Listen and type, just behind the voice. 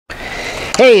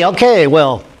Hey, okay,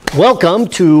 well, welcome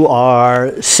to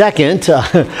our second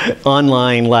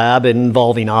online lab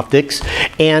involving optics.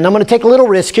 And I'm going to take a little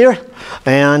risk here.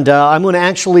 And I'm going to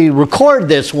actually record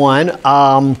this one,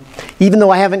 even though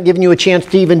I haven't given you a chance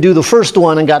to even do the first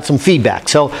one and got some feedback.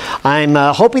 So I'm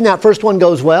hoping that first one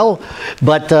goes well.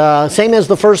 But same as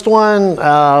the first one,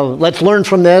 let's learn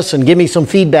from this and give me some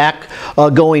feedback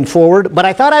going forward. But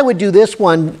I thought I would do this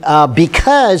one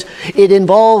because it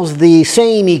involves the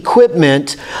same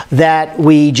equipment that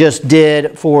we just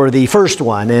did for the first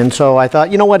one. And so I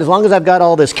thought, you know what, as long as I've got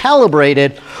all this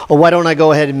calibrated, why don't I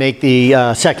go ahead and make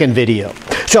the second video.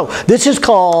 So this is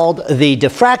called the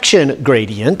diffraction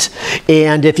gradient,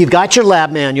 and if you've got your lab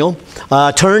manual,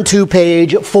 turn to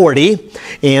page 40,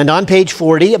 and on page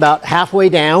 40, about halfway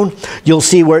down, you'll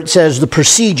see where it says the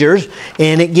procedures,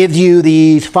 and it gives you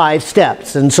these 5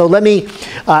 steps. And so let me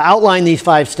outline these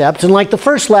 5 steps, and like the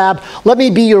first lab, let me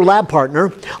be your lab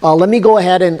partner. Let me go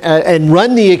ahead and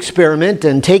run the experiment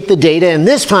and take the data, and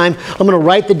this time I'm going to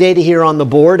write the data here on the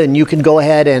board, and you can go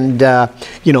ahead and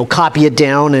copy it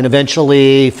down and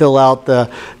eventually fill out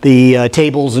the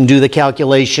tables and do the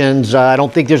calculations. I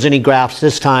don't think there's any graphs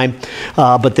this time,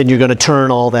 but then you're going to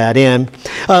turn all that in.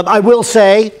 I will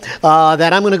say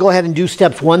that I'm going to go ahead and do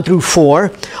steps 1 through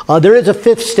 4. There is a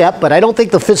 5th step, but I don't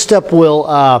think the 5th step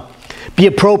will be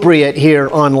appropriate here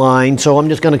online, so I'm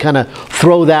just going to kind of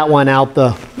throw that one out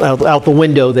the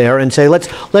window there and say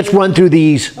let's run through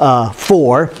these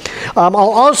 4. I'll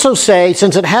also say,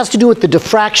 since it has to do with the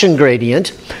diffraction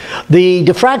gradient, the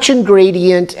diffraction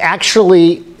gradient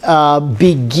actually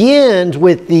begins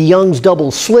with the Young's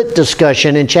double slit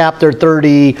discussion in chapter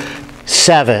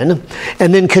 37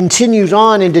 and then continues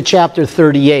on into chapter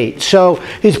 38. So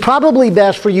it's probably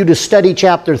best for you to study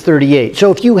chapter 38.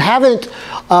 So if you haven't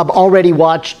already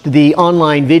watched the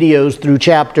online videos through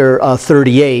chapter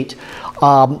 38,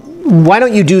 why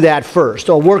don't you do that first,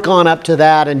 or work on up to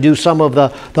that and do some of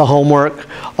the homework,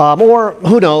 or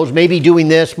who knows, maybe doing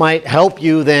this might help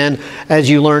you then as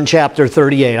you learn chapter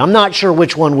 38. I'm not sure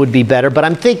which one would be better, but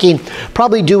I'm thinking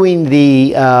probably doing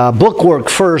the book work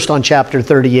first on chapter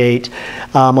 38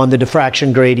 on the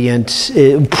diffraction gradient.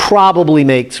 It probably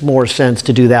makes more sense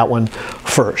to do that one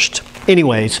first.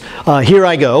 Anyways, here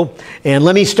I go, and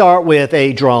let me start with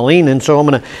a drawing, and so I'm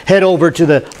going to head over to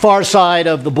the far side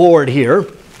of the board here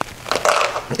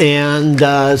and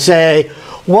say,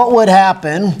 what would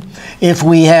happen if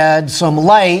we had some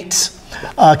light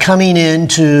coming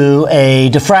into a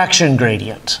diffraction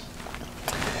gradient?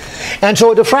 And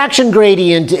so a diffraction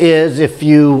gradient is, if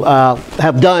you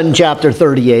have done chapter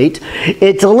 38,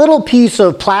 it's a little piece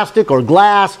of plastic or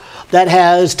glass that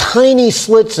has tiny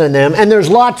slits in them, and there's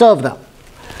lots of them.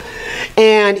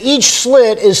 And each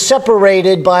slit is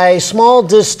separated by a small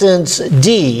distance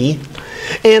d.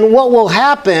 And what will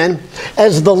happen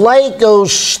as the light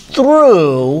goes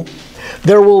through,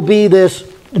 there will be this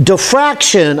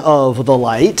diffraction of the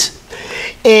light.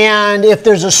 And if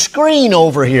there's a screen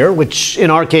over here, which in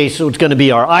our case it's going to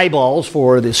be our eyeballs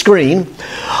for the screen,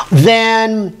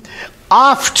 then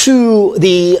off to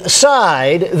the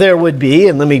side there would be,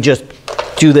 and let me just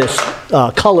do this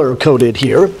color-coded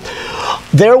here,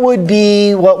 there would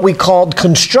be what we called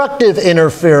constructive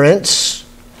interference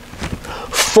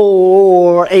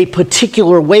for a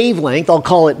particular wavelength. I'll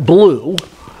call it blue,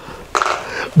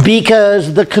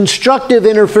 because the constructive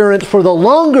interference for the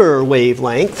longer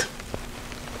wavelength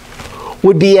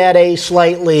would be at a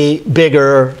slightly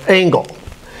bigger angle.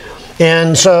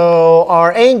 And so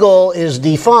our angle is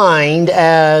defined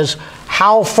as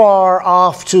how far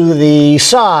off to the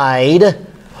side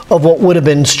of what would have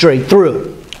been straight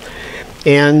through.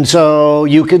 And so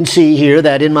you can see here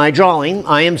that in my drawing,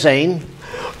 I am saying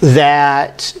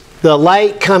that the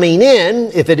light coming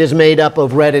in, if it is made up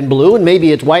of red and blue, and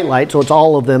maybe it's white light, so it's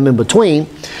all of them in between,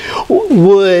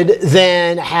 would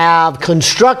then have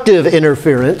constructive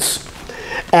interference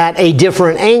at a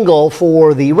different angle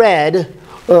for the red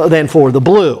than for the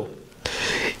blue.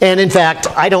 And in fact,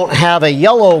 I don't have a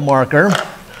yellow marker,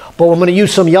 but I'm going to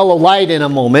use some yellow light in a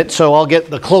moment, so I'll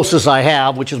get the closest I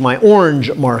have, which is my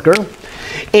orange marker.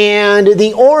 And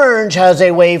the orange has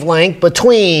a wavelength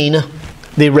between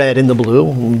the red and the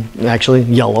blue, actually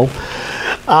yellow.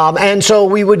 And so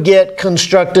we would get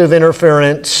constructive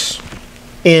interference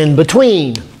in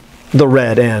between the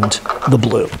red and the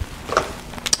blue.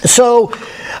 So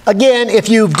again, if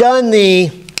you've done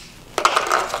the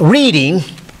reading,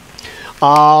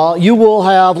 you will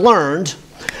have learned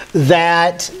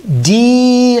that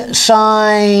d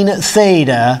sine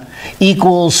theta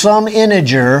equals some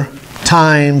integer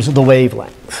times the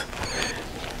wavelength.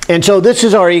 And so this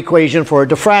is our equation for a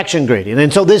diffraction gradient.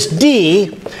 And so this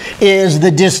d is the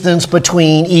distance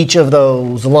between each of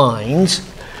those lines.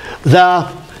 The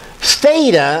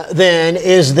theta then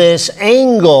is this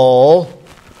angle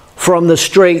from the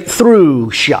straight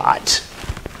through shot.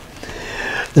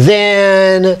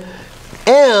 Then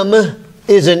m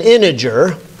is an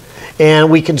integer,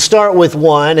 and we can start with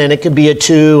 1, and it could be a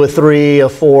 2, a 3, a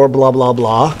 4, blah, blah,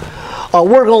 blah.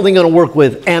 We're only going to work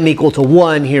with m equal to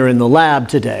 1 here in the lab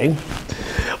today.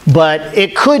 But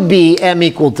it could be m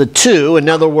equal to 2. In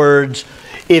other words,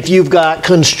 if you've got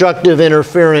constructive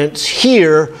interference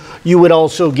here, you would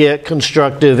also get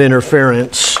constructive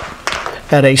interference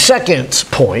at a second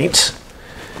point.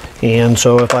 And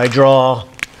so if I draw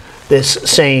this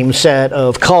same set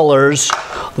of colors,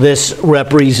 this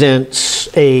represents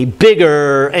a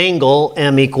bigger angle,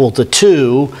 m equal to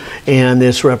 2, and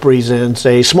this represents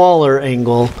a smaller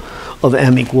angle of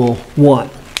m equal 1.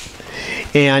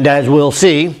 And as we'll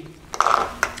see,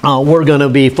 we're going to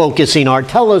be focusing our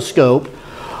telescope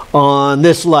on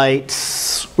this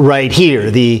light right here,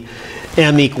 the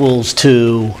m equals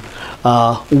to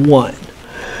 1.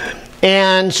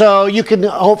 And so you can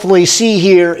hopefully see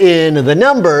here in the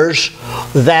numbers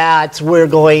that we're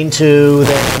going to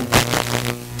then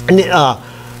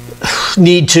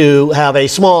need to have a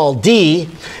small d. In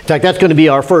fact, that's going to be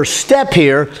our first step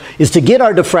here, is to get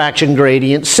our diffraction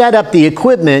gradient, set up the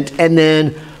equipment, and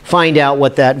then find out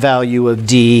what that value of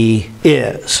d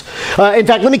is. In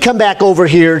fact, let me come back over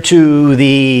here to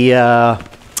the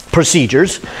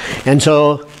procedures. And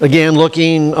so, again,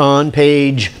 looking on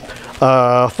page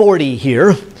 40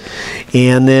 here,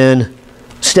 and then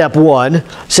step 1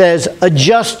 says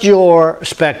adjust your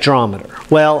spectrometer.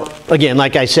 Well, again,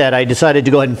 like I said, I decided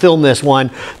to go ahead and film this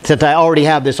one since I already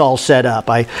have this all set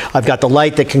up. I've got the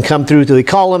light that can come through the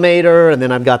collimator, and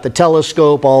then I've got the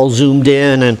telescope all zoomed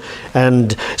in,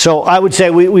 and so I would say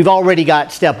we've already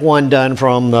got step 1 done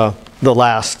from the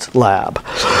last lab.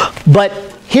 But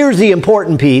here's the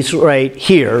important piece right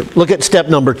here. Look at step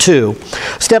number 2.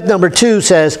 Step number 2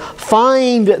 says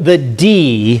find the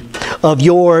d of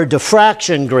your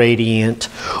diffraction gradient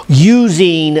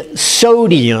using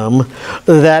sodium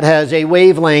that has a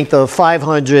wavelength of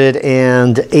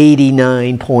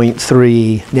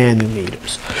 589.3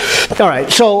 nanometers. All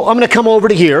right, so I'm going to come over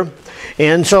to here.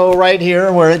 And so right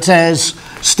here where it says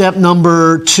step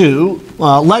number 2,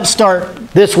 let's start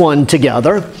this one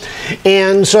together.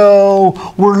 And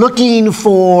so we're looking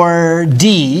for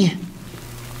d.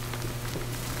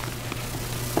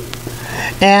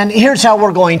 And here's how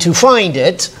we're going to find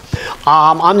it.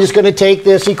 I'm just going to take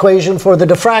this equation for the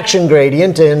diffraction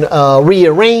gradient and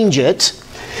rearrange it.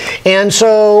 And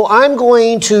so I'm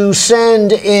going to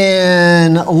send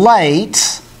in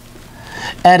light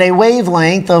at a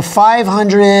wavelength of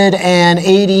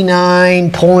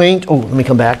 589 let me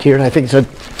come back here. I think it's a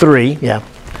 3, yeah.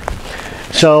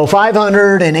 So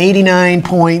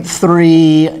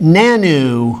 589.3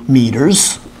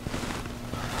 nanometers.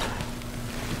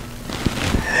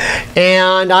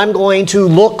 And I'm going to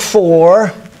look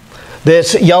for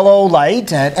this yellow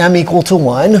light at m equal to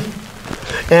 1.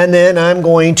 And then I'm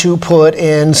going to put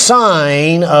in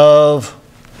sine of,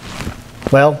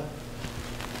 well,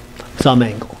 some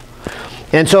angle.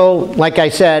 And so, like I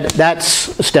said, that's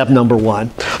step number 1.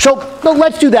 So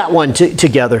let's do that one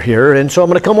together here. And so I'm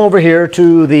going to come over here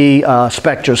to the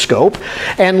spectroscope,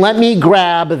 and let me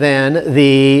grab then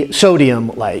the sodium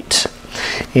light.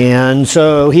 And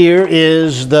so here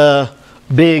is the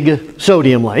big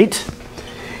sodium light.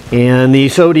 And the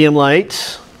sodium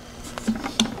light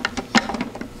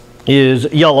is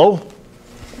yellow.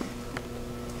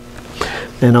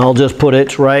 And I'll just put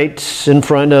it right in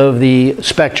front of the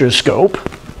spectroscope.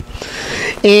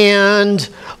 And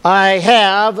I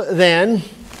have then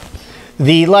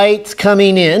the light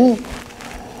coming in.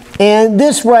 And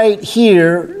this right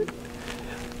here,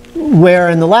 where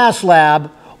in the last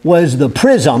lab was the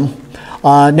prism,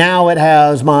 now it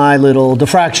has my little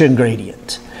diffraction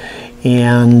gradient.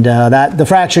 And that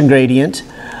diffraction gradient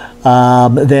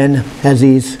then has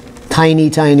these tiny,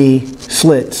 tiny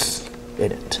slits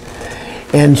in it.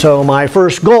 And so my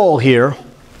first goal here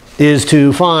is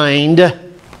to find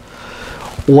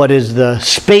what is the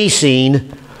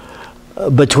spacing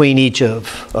between each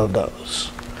of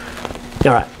those.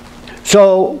 All right,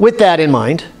 so with that in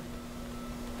mind,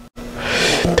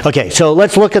 okay, so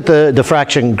let's look at the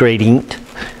diffraction gradient.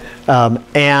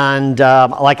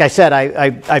 Like I said,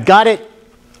 I've got it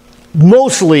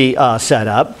mostly set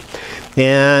up.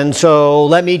 And so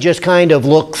let me just kind of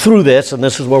look through this, and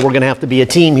this is where we're going to have to be a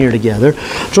team here together.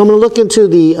 So I'm going to look into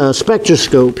the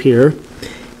spectroscope here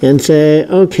and say,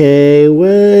 okay,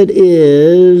 what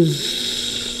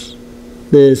is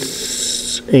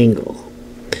this angle.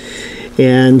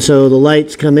 And so the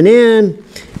light's coming in,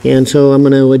 and so I'm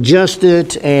going to adjust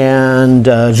it and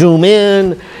zoom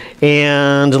in,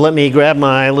 and let me grab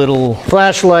my little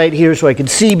flashlight here so I can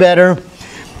see better.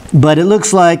 But it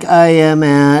looks like I am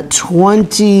at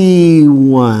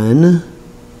 21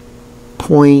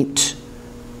 point,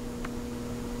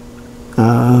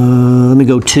 let me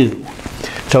go 2.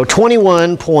 So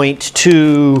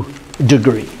 21.2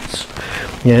 degrees.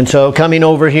 And so coming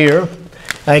over here,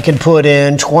 I can put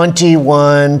in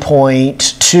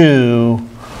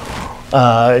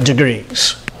 21.2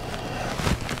 degrees.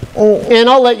 And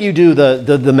I'll let you do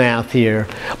the math here,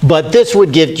 but this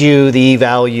would get you the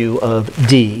value of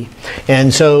D.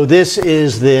 And so this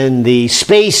is then the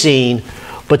spacing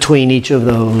between each of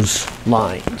those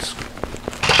lines.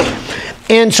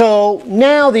 And so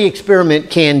now the experiment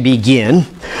can begin,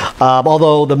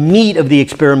 although the meat of the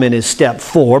experiment is step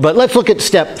 4. But let's look at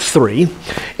step 3.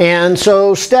 And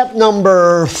so step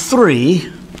number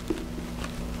 3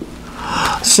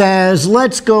 says,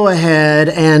 let's go ahead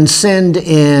and send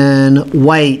in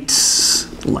white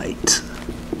light.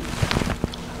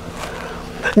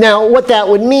 Now, what that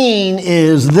would mean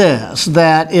is this,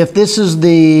 that if this is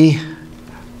the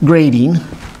grating,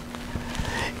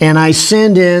 and I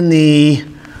send in the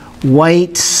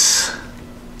white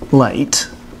light,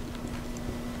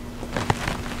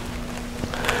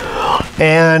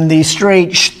 and the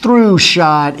straight through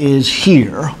shot is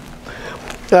here.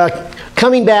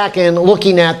 Coming back and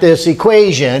looking at this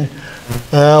equation,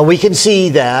 we can see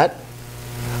that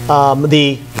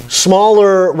the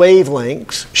smaller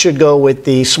wavelengths should go with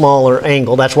the smaller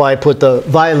angle. That's why I put the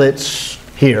violets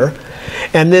here.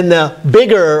 And then the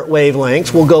bigger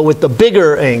wavelengths will go with the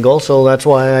bigger angle, so that's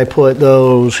why I put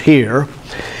those here.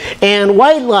 And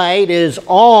white light is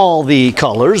all the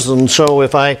colors, and so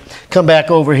if I come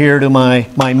back over here to my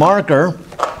marker,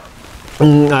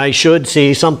 I should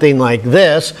see something like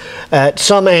this. At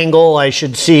some angle I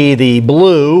should see the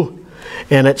blue,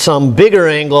 and at some bigger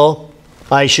angle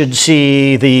I should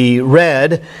see the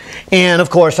red, and of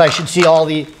course I should see all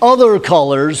the other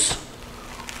colors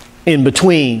in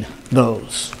between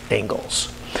those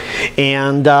angles.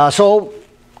 And so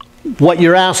what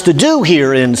you're asked to do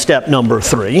here in step number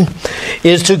 3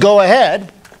 is to go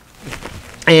ahead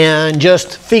and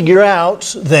just figure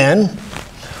out then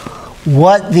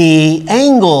what the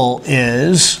angle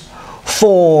is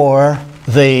for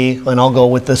the, and I'll go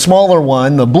with the smaller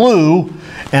one, the blue,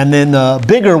 and then the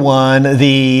bigger one,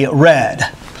 the red.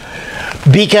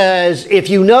 Because if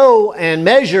you know and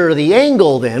measure the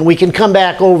angle, then we can come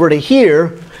back over to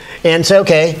here and say,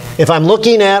 okay, if I'm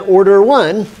looking at order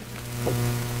 1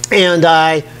 and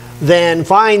I then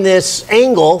find this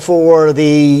angle for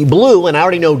the blue, and I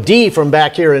already know D from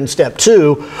back here in step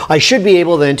 2, I should be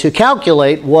able then to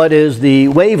calculate what is the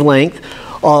wavelength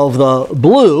of the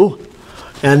blue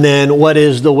and then what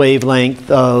is the wavelength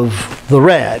of the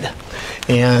red.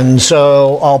 And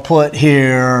so I'll put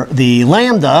here the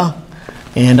lambda,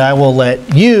 and I will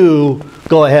let you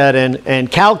go ahead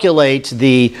and calculate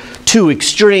the 2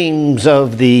 extremes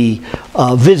of the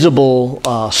visible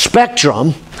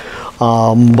spectrum.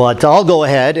 But I'll go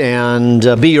ahead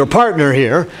and be your partner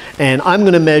here, and I'm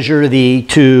going to measure the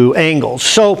 2 angles.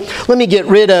 So let me get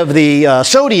rid of the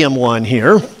sodium one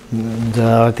here. And,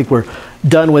 I think we're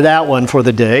done with that one for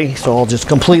the day, so I'll just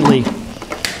completely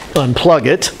unplug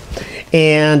it.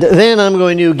 And then I'm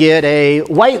going to get a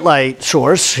white light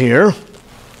source here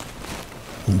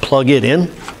and plug it in.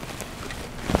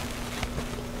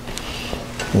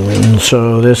 And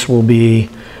so this will be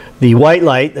the white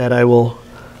light that I will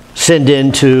send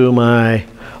into my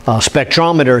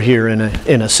spectrometer here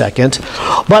in a second.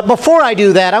 But before I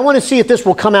do that, I want to see if this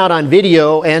will come out on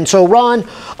video. And so Ron,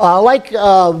 like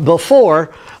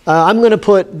before, I'm going to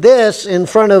put this in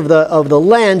front of the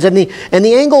lens, and the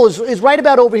angle is right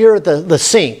about over here at the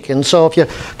sink. And so if you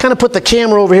kind of put the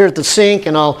camera over here at the sink,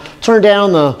 and I'll turn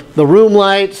down the room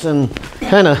lights and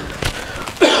kind of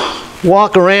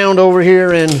walk around over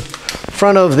here in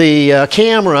front of the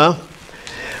camera.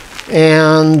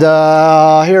 And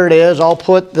here it is. I'll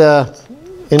put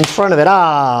in front of it.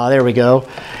 There we go.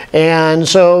 And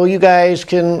so you guys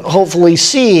can hopefully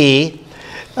see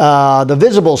the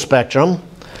visible spectrum.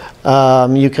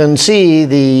 You can see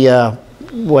the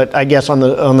what I guess on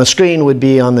the screen would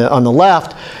be on the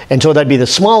left, and so that'd be the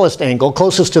smallest angle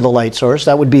closest to the light source.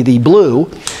 That would be the blue,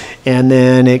 and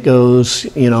then it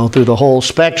goes, you know, through the whole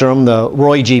spectrum, the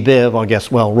Roy G. Biv, I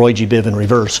guess, well, Roy G. Biv in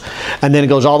reverse, and then it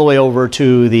goes all the way over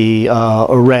to the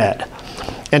red.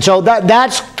 And so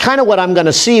that's kind of what I'm going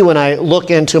to see when I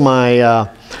look into my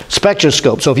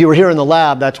spectroscope. So if you were here in the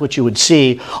lab, that's what you would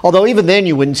see. Although even then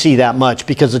you wouldn't see that much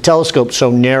because the telescope's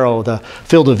so narrow, the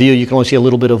field of view, you can only see a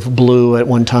little bit of blue at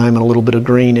one time and a little bit of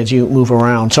green as you move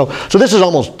around. So this is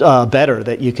almost better,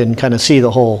 that you can kind of see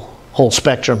the whole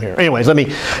spectrum here. Anyways, let me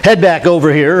head back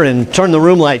over here and turn the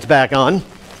room lights back on.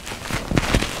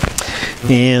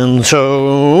 And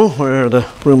so, where are the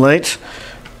room lights?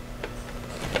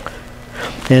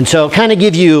 And so kind of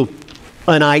give you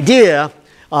an idea,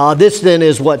 this then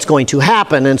is what's going to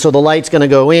happen. And so the light's going to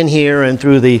go in here and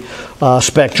through the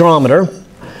spectrometer.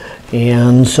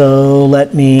 And so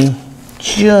let me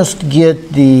just get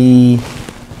the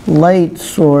light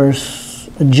source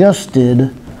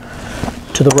adjusted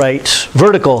to the right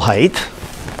vertical height.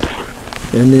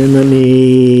 And then let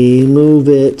me move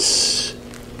it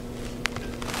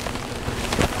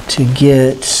to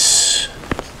get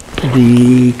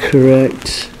the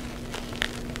correct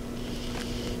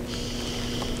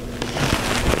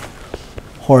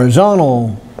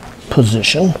horizontal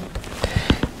position.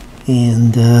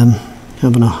 And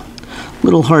having a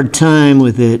little hard time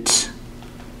with it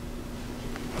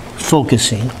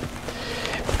focusing.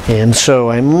 And so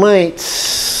I might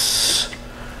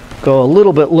go a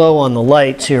little bit low on the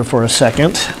lights here for a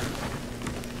second so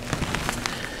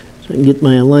I can get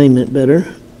my alignment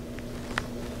better.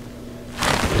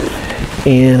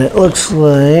 And it looks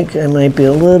like I might be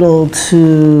a little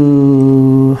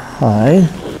too high.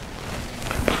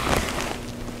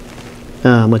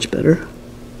 Much better.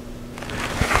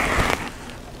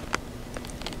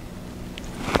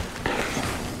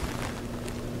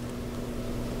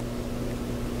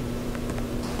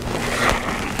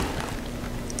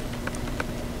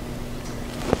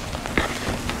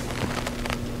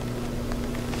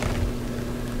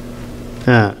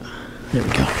 There we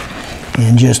go.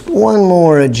 And just one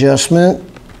more adjustment.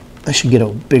 I should get a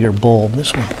bigger bulb.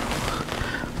 This one,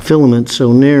 filament's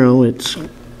so narrow, it's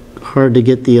hard to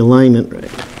get the alignment right.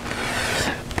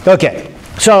 Okay,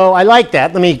 so I like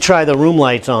that. Let me try the room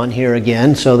lights on here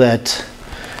again so that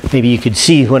maybe you could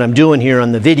see what I'm doing here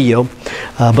on the video.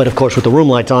 But of course with the room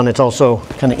lights on, it's also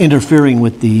kind of interfering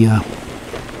with the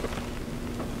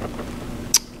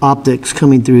optics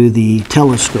coming through the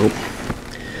telescope.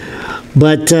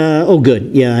 But, oh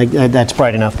good, yeah, that's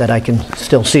bright enough that I can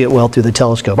still see it well through the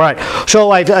telescope. All right,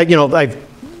 so I've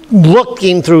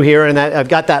looking through here and I've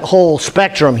got that whole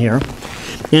spectrum here.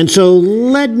 And so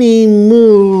let me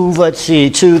move, let's see,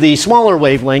 to the smaller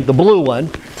wavelength, the blue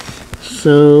one.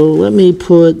 So let me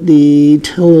put the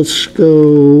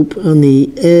telescope on the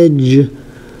edge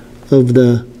of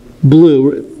the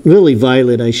blue, really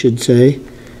violet I should say.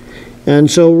 And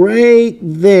so right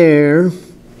there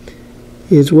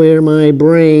is where my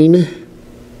brain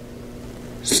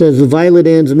says the violet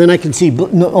ends, and then I can see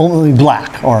only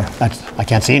black, or I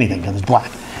can't see anything because it's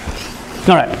black.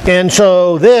 All right, and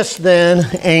so this then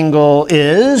angle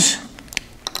is,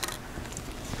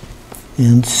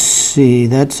 and see,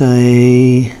 that's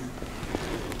a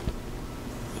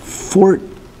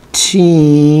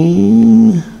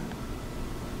 14,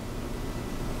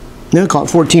 no, call it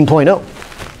 14.0.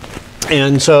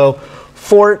 And so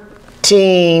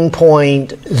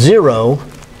 14.0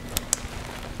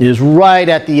 is right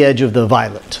at the edge of the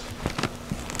violet.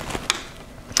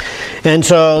 And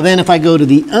so then if I go to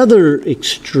the other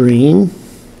extreme,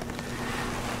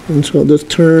 and so I'll just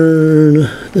turn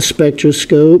the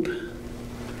spectroscope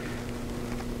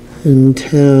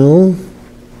until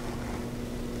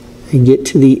I get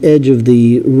to the edge of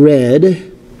the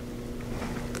red,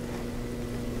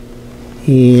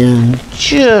 and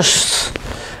just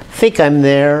think I'm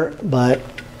there, but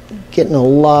getting a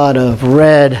lot of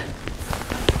red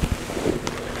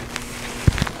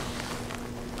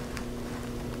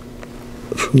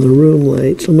from the room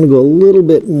light, so I'm going to go a little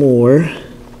bit more,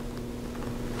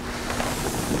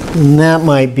 and that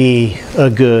might be a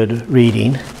good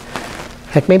reading.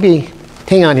 Heck, maybe,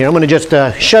 hang on here, I'm going to just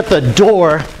shut the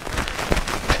door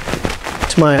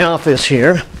to my office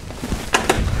here,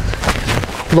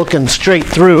 looking straight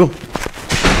through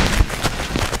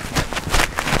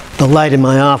the light in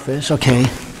my office. Okay,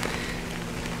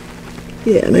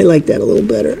 yeah, and I like that a little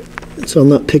better, so I'm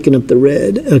not picking up the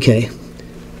red. Okay.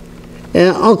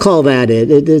 I'll call that it.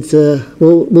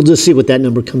 We'll just see what that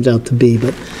number comes out to be.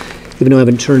 But even though I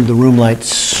haven't turned the room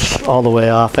lights all the way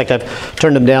off, in fact, I've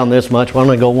turned them down this much. Well, I'm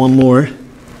going to go one more.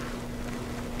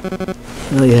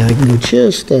 Oh yeah, I can go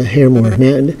just a hair more.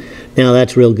 Now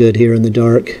that's real good here in the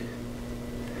dark.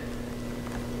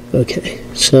 Okay,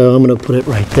 so I'm going to put it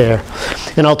right there.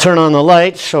 And I'll turn on the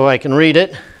lights so I can read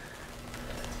it.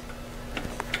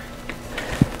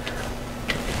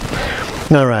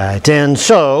 All right, and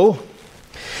so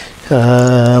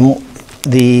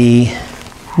the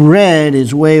red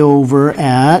is way over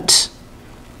at,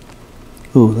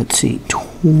 oh, let's see,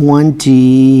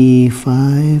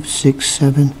 25, 6,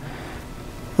 7.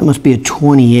 That must be a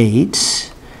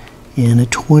 28 and a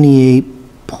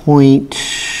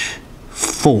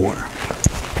 28.4.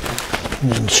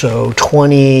 And so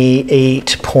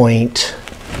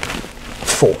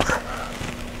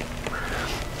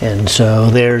 28.4. And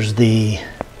so there's the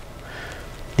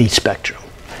spectrum.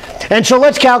 And so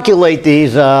let's calculate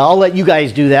these. I'll let you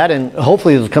guys do that, and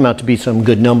hopefully it'll come out to be some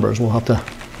good numbers. We'll have to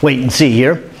wait and see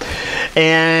here.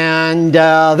 And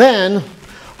then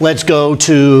let's go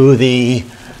to the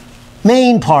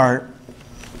main part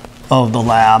of the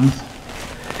lab.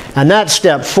 And that's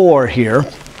step 4 here.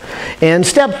 And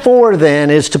step 4 then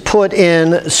is to put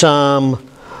in some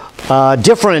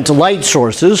different light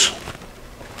sources,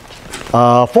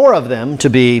 4 of them to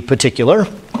be particular.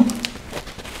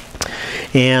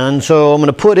 And so I'm going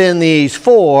to put in these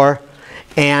 4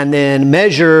 and then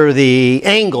measure the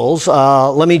angles.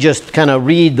 Let me just kind of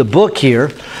read the book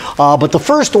here. But the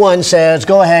first one says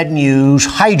go ahead and use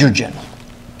hydrogen.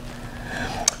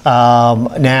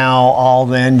 Now I'll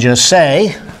then just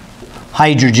say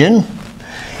hydrogen.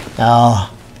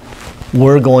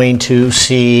 We're going to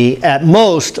see at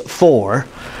most 4,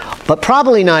 but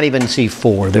probably not even see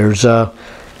 4. There's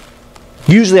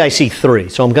usually I see 3,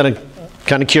 so I'm kind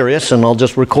of curious, and I'll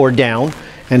just record down.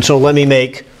 And so let me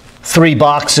make 3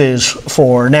 boxes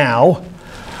for now,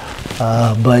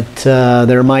 but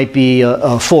there might be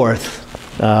a 4th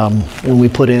when we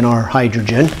put in our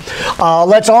hydrogen.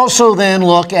 Let's also then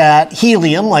look at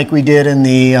helium like we did in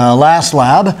the last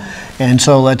lab. And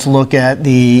so let's look at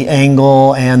the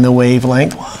angle and the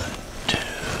wavelength. 1, 2,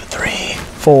 3,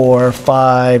 4,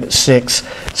 5, 6,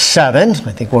 7. I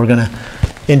think we're going to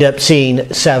end up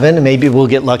seeing 7. Maybe we'll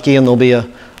get lucky and there'll be a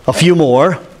few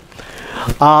more.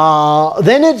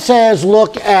 Then it says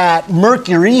look at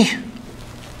mercury.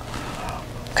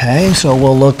 Okay, so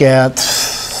we'll look at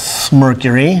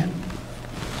mercury.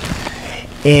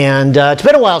 And it's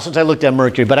been a while since I looked at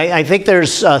mercury, but I think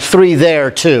there's 3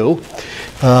 there too.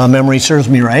 Memory serves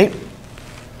me right.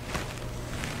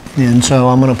 And so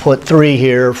I'm going to put 3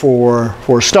 here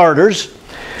for starters.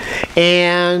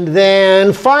 And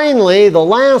then finally, the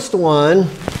last one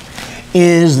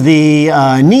is the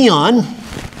neon.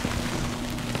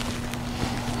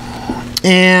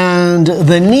 And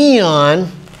the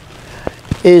neon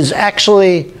is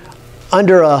actually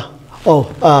under a,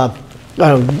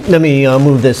 let me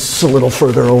move this a little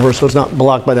further over so it's not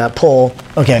blocked by that pole.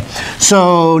 Okay,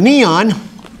 so neon,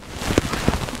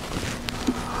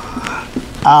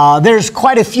 there's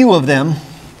quite a few of them.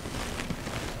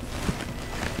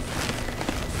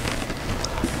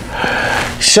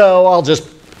 So I'll just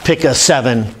pick a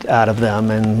 7 out of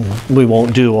them, and we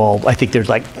won't do all. I think there's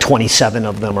like 27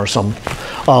 of them or some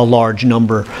large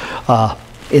number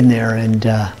in there. And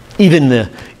even the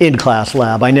in-class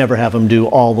lab, I never have them do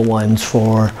all the ones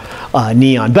for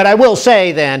neon. But I will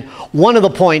say then, one of the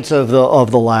points of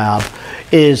the lab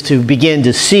is to begin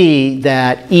to see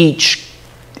that each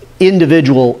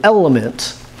individual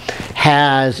element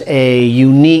has a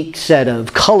unique set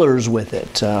of colors with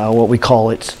it, what we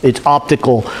call its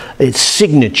optical, its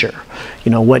signature.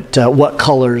 You know, what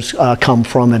colors come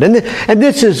from it. And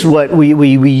this is what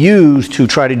we use to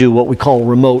try to do what we call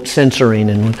remote censoring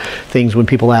and things when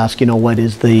people ask, you know, what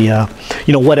is the,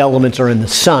 you know, what elements are in the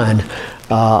sun.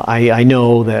 I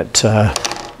know that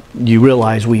you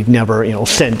realize we've never, you know,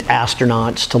 sent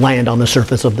astronauts to land on the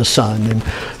surface of the sun and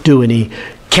do any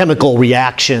chemical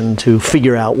reaction to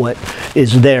figure out what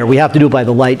is there. We have to do it by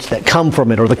the lights that come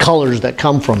from it or the colors that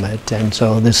come from it. And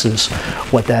so this is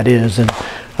what that is. And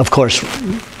of course,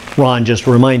 Ron just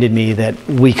reminded me that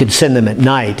we could send them at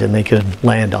night and they could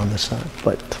land on the sun.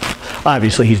 But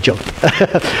obviously he's joking.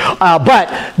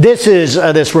 But this is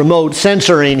this remote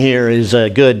censoring here is a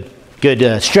good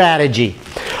strategy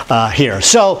here.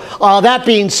 So that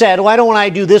being said, why don't I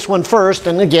do this one first?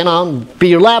 And again, I'll be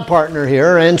your lab partner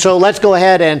here. And so let's go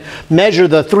ahead and measure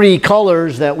the 3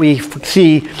 colors that we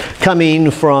see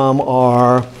coming from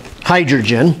our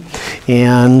hydrogen.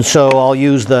 And so I'll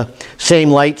use the same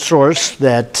light source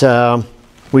that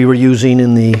we were using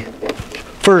in the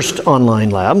first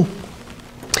online lab.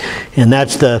 And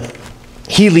that's the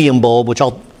helium bulb, which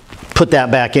I'll put that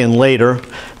back in later.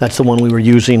 That's the one we were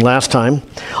using last time.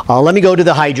 Let me go to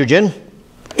the hydrogen.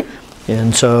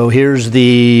 And so here's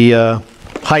the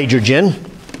hydrogen.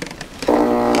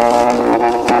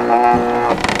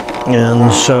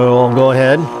 And so I'll go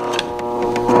ahead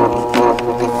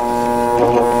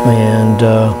and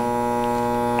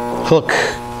hook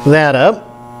that up.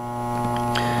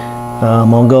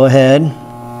 I'll go ahead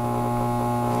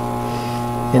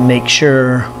and make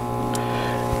sure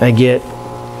I get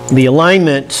the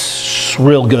alignment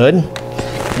real good.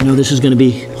 I know this is going to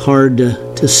be hard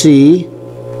to see.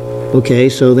 Okay,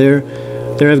 so there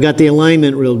I've got the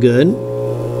alignment real good.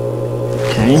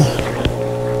 Okay.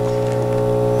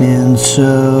 And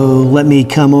so let me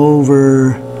come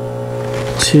over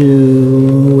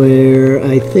to where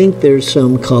I think there's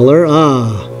some color.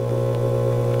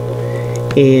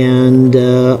 And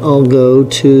I'll go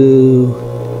to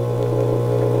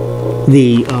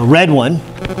the red one.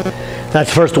 That's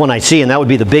the first one I see, and that would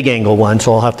be the big angle one,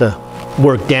 so I'll have to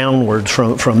work downwards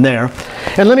from there.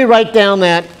 And let me write down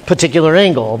that particular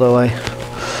angle, although I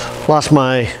lost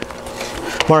my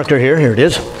marker here. Here it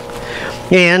is.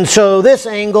 And so this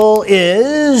angle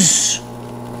is,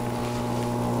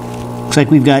 looks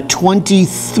like we've got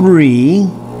 23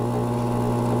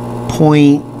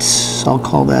 point, I'll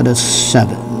call that a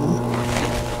 7.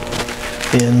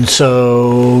 And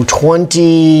so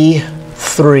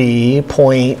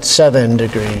 23.7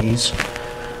 degrees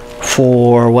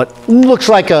for what looks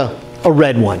like a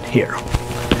red one here.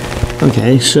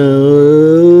 Okay, so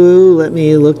let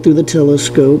me look through the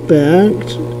telescope back.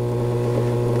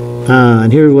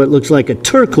 And here's what looks like a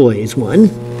turquoise one.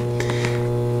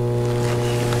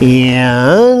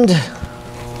 And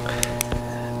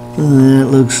that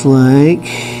looks like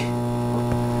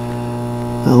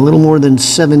a little more than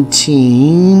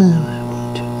 17.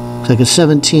 It's like a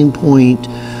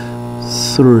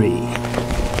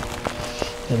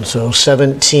 17.3. And so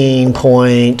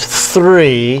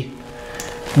 17.3,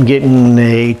 I'm getting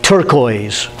a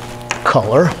turquoise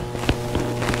color.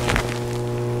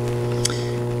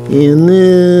 And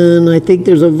then I think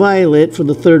there's a violet for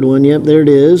the third one. Yep, there it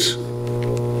is.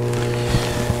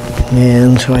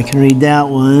 And so I can read that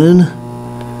one.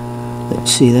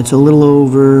 Let's see, that's a little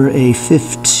over a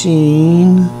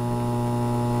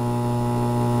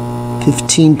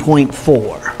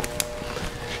 15.4.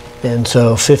 And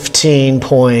so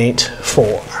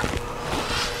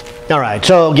 15.4. All right,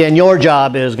 so again, your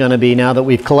job is going to be, now that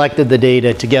we've collected the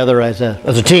data together as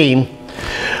a team,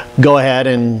 go ahead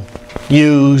and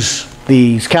use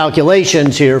these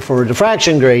calculations here for a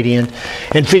diffraction gradient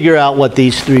and figure out what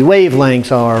these three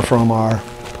wavelengths are from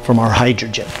our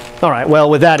hydrogen. All right, well,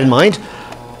 with that in mind,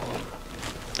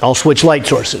 I'll switch light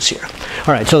sources here.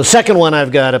 All right, so the second one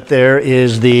I've got up there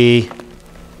is the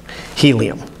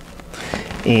helium.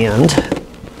 And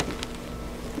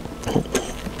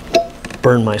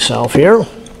burn myself here.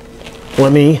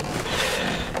 Let me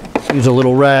use a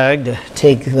little rag to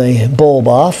take the bulb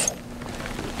off,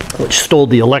 which stole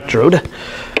the electrode. So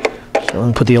I'm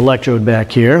going to put the electrode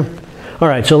back here. All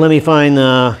right, so let me find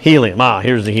the helium.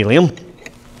 Here's the helium.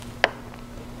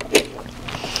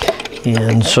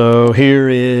 And so here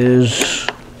is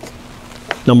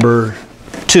number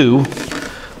 2,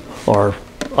 or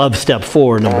of step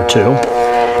 4, number 2.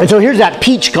 And so here's that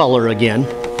peach color again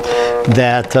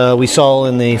that we saw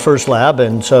in the first lab,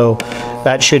 and so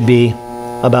that should be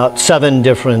about 7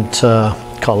 different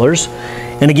colors.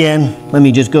 And again, let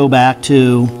me just go back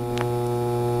to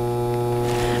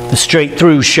the straight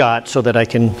through shot so that I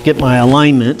can get my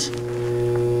alignment.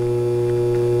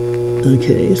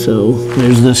 Okay, so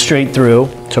there's the straight through.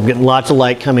 So I'm getting lots of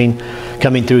light coming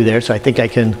through there, so I think I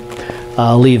can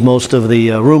leave most of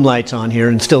the room lights on here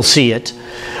and still see it.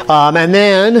 And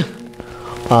then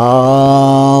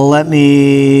let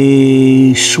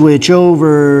me switch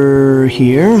over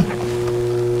here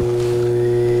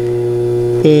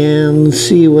and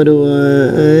see, what do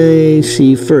I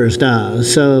see first.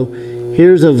 So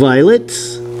here's a violet,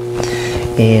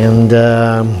 and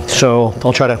so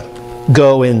I'll try to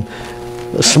go in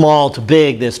small to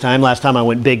big this time. Last time I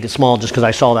went big to small just because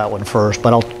I saw that one first,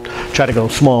 but I'll try to go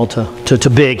small to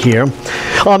big here.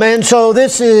 And so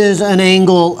this is an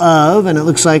angle of, and it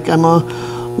looks like I'm a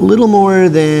little more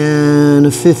than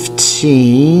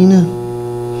 15.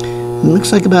 It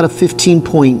looks like about a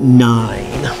 15.9.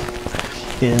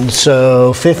 And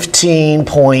so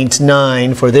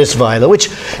 15.9 for this violet, which,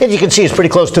 as you can see, is pretty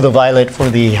close to the violet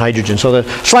for the hydrogen. So the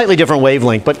slightly different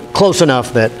wavelength, but close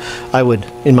enough that I would,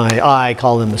 in my eye,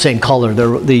 call them the same color.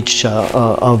 They're each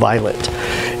a violet.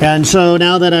 And so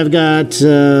now that I've got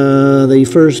the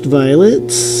first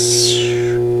violets,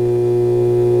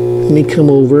 let me come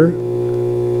over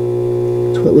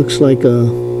to what looks like a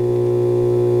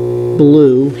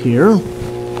blue here,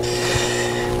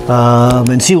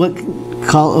 and see what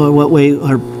way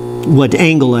or what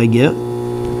angle I get.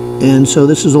 And so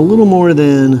this is a little more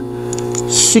than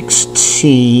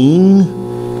 16,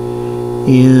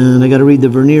 and I got to read the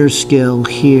vernier scale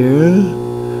here.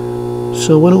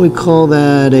 So why don't we call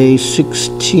that a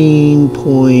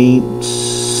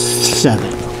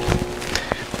 16.7?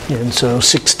 And so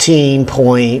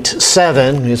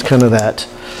 16.7 is kind of that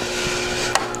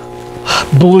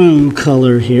blue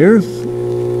color here.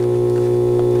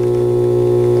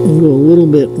 We'll go a little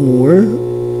bit more.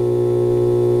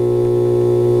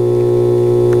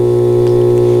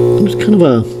 It's kind of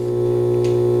a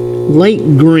light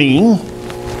green.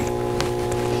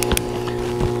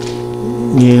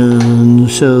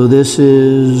 And so this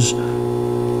is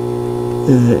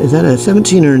that a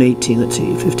 17 or an 18? Let's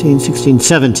see, 15, 16,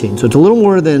 17. So it's a little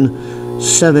more than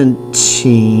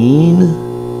 17.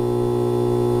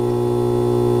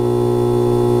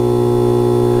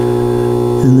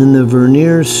 And then the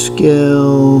vernier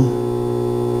scale,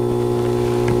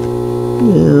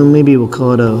 yeah, maybe we'll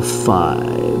call it a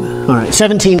 5. All right,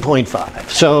 17.5.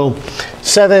 So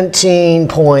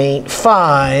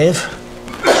 17.5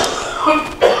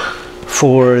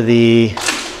 for the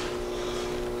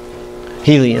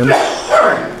helium.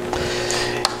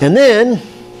 And then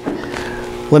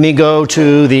let me go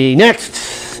to the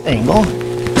next angle.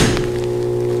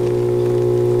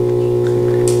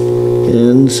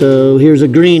 And so here's a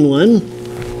green one.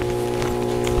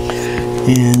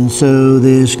 And so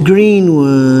this green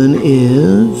one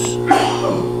is,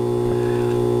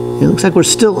 it looks like we're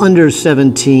still under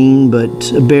 17,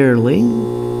 but barely.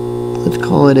 Let's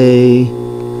call it a,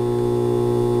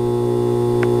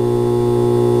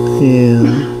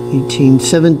 yeah, 18,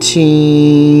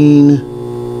 17.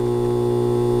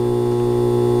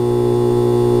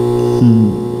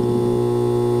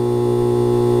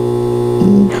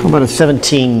 How about a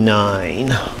 17.9?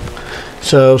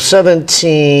 So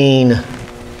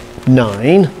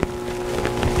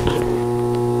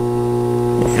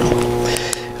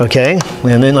 17.9. Okay,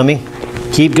 and then let me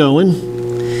keep going.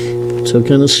 So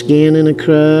kind of scanning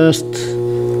across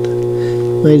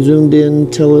my zoomed in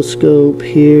telescope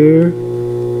here.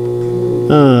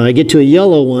 I get to a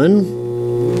yellow one.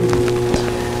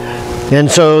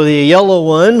 And so the yellow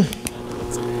one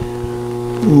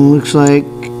looks like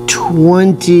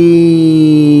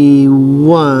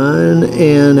 21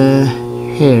 and a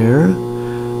hair.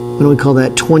 What do we call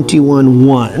that?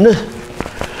 21.1.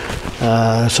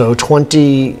 So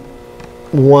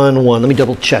 21.1. Let me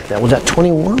double check that. Was that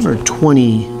 21 or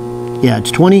 20? Yeah,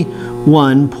 it's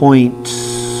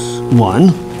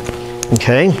 21.1.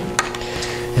 Okay.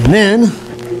 And then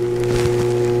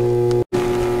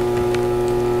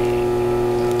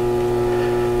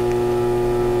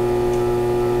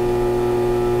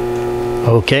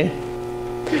okay.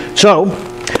 So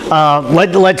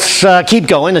let's keep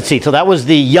going. Let's see. So that was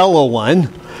the yellow one.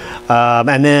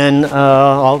 And then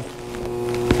I'll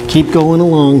keep going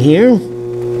along here.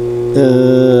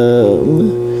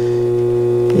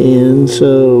 And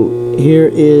so here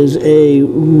is a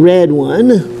red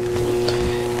one.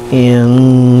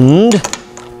 And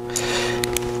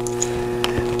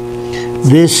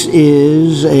this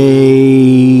is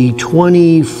a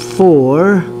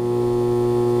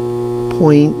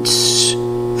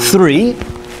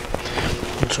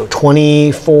 24.3. So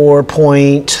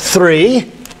 24.3.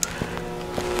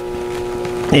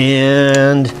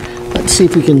 And let's see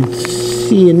if we can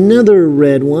see another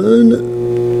red one.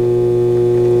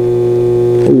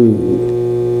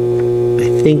 Ooh,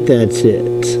 I think that's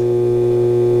it.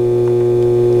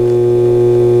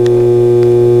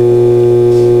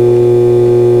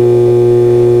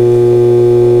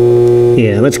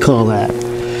 Yeah, let's call that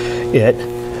it.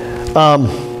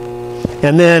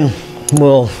 And then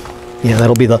we'll, yeah,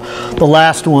 that'll be the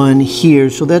last one here.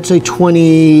 So that's a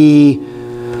 25.7.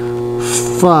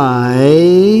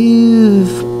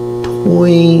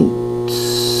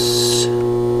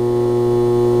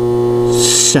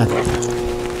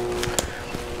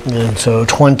 And so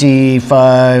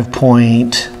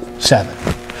 25.7.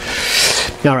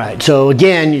 All right, so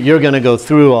again, you're going to go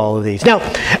through all of these. Now,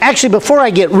 actually, before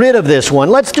I get rid of this one,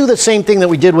 let's do the same thing that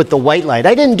we did with the white light.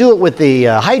 I didn't do it with the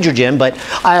hydrogen, but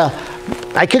I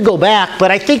could go back, but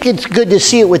I think it's good to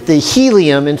see it with the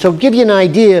helium, and so give you an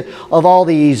idea of all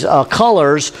these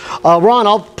colors. Ron,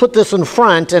 I'll put this in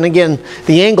front, and again,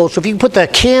 the angle. So if you put the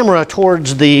camera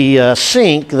towards the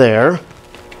sink there,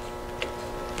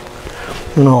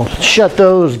 and I'll shut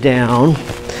those down.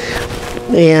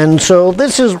 And so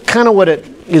this is kind of what it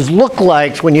look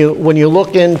like when you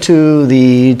look into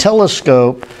the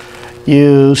telescope.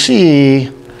 You see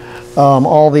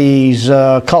all these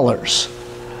colors.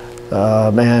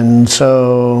 And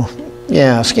so,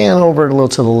 yeah, scan over a little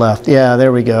to the left. Yeah,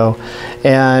 there we go.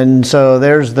 And so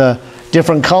there's the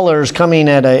different colors coming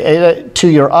at to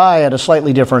your eye at a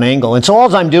slightly different angle. And so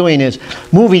all I'm doing is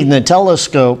moving the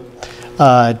telescope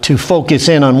to focus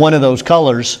in on one of those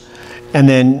colors, and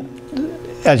then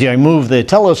as I move the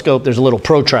telescope, there's a little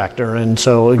protractor. And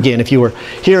so again, if you were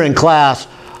here in class,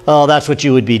 oh, that's what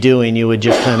you would be doing. You would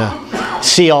just kind of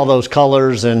see all those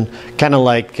colors, and kind of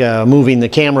like moving the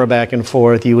camera back and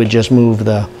forth, you would just move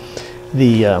the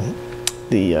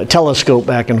telescope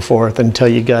back and forth until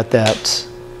you got that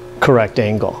correct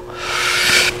angle.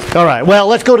 All right, well,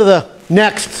 let's go to the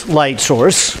next light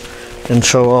source. And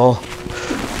so I'll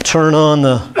turn on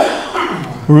the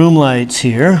room lights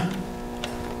here.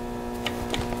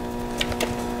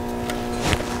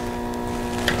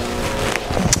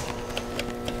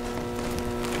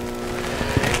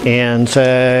 And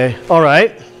say, all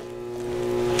right,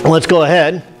 let's go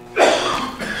ahead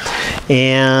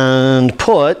and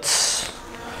put,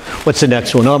 what's the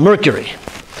next one? Oh, mercury.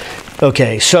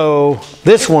 Okay, so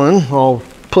this one I'll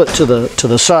put to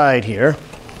the side here.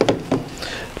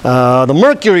 The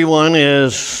mercury one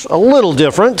is a little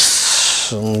different,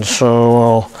 and so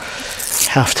I'll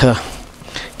have to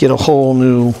get a whole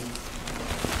new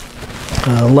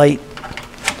light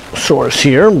source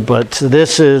here. But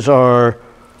this is our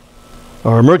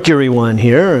mercury one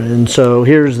here, and so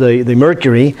here's the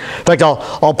mercury. In fact,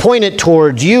 I'll point it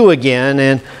towards you again,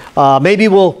 and maybe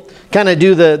we'll kind of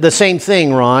do the same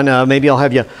thing, Ron. Maybe I'll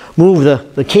have you move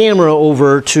the camera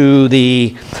over to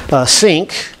the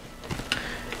sink.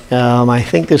 I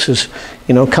think this is,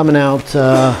 coming out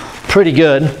pretty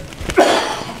good.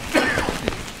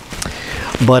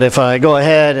 But if I go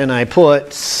ahead and I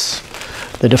put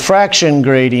the diffraction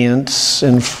gradients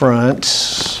in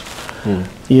front,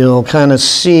 you'll kind of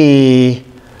see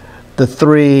the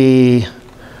three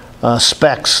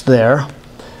specks there.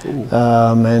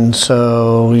 And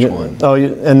so,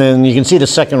 and then you can see the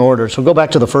second order. So go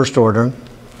back to the first order,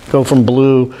 go from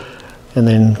blue, and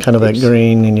then kind of that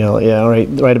green and yellow. Yeah,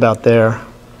 right about there.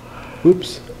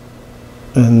 Oops.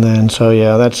 And then so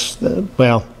yeah, that's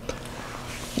well.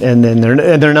 And then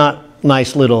they're not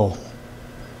nice little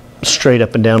straight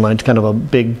up and down lines. Kind of a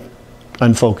big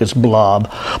unfocused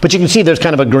blob. But you can see there's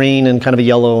kind of a green and kind of a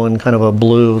yellow and kind of a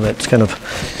blue that's kind of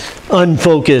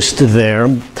unfocused there.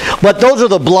 But those are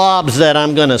the blobs that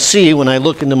I'm going to see when I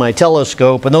look into my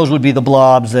telescope, and those would be the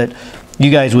blobs that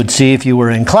you guys would see if you were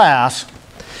in class.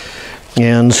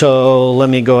 And so let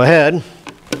me go ahead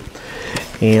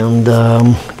and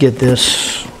get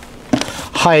this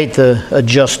height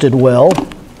adjusted well.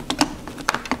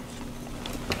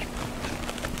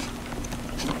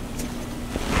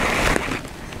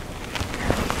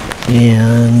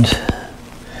 And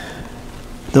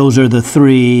those are the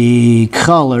three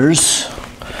colors.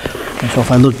 And so if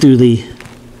I look through the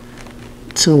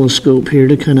telescope here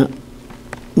to kind of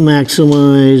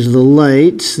maximize the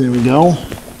light, there we go.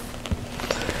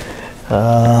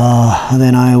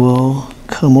 Then I will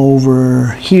come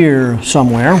over here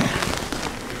somewhere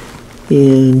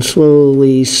and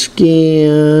slowly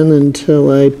scan until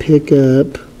I pick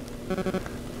up.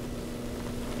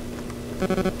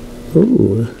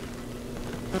 Ooh.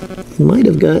 Might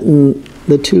have gotten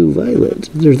the two violets.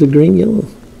 There's the green yellow.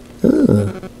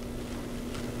 Ah,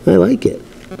 I like it.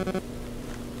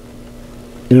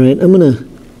 All right, I'm gonna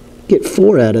get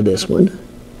 4 out of this one.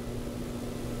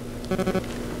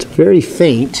 It's very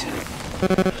faint,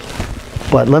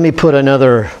 but let me put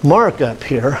another mark up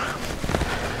here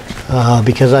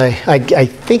because I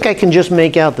think I can just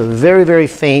make out the very, very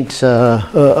faint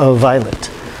violet.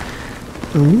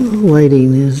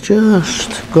 Lighting is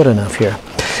just good enough here.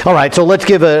 All right, so let's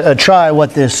give a try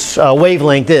what this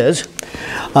wavelength is.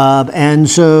 And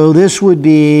so this would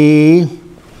be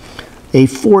a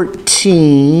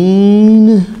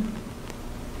 14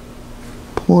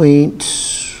 point,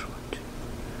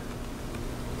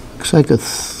 looks like a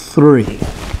 3.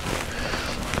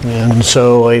 And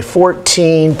so a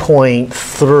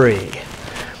 14.3.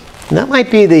 And that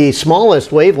might be the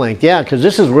smallest wavelength, yeah, because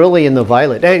this is really in the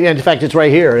violet. And in fact, it's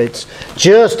right here. It's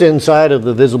just inside of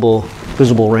the visible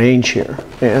range here.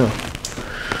 Yeah.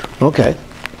 Okay.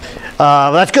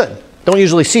 That's good. Don't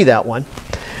usually see that one.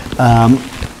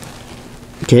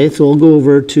 Okay, so I'll go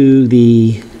over to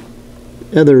the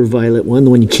other violet one, the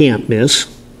one you can't miss.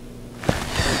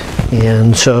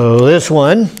 And so this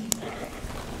one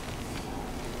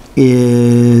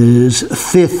is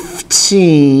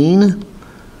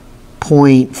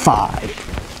 15.5.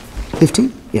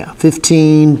 15? Yeah,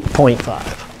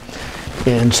 15.5.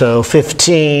 And so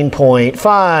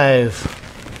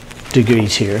 15.5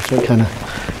 degrees here. So it kind of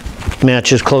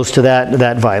matches close to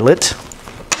that violet.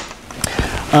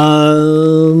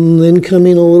 Then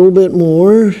coming a little bit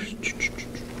more.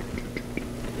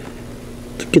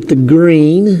 Look at the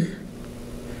green.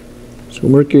 So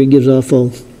mercury gives off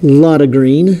a lot of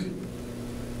green.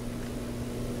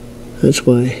 That's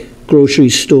why grocery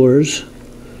stores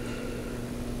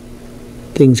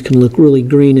things can look really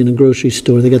green in a grocery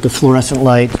store. They got the fluorescent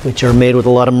lights, which are made with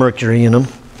a lot of mercury in them.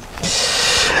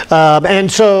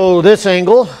 And so this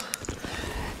angle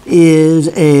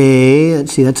is a,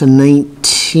 let's see, that's a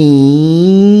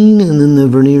 19, and then the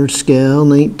vernier scale,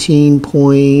 19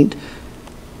 point,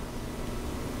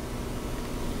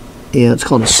 yeah, it's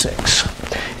called a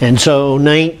 6. And so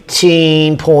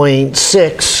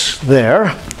 19.6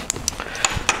 there.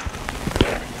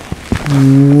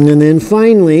 And then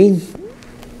finally,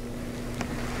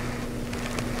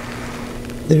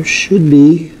 there should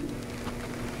be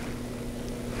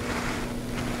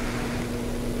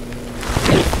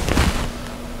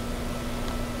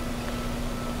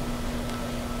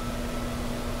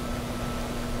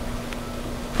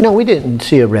no, we didn't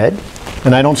see a red,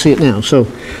 and I don't see it now. So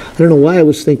I don't know why I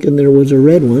was thinking there was a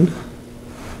red one.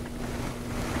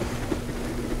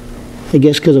 I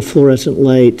guess because of fluorescent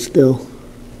lights, they'll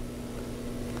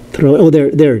throw it. Oh,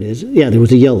 there it is. Yeah, there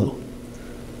was a yellow.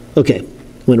 Okay,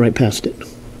 went right past it.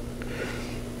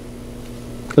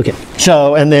 Okay,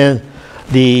 so, and then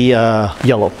the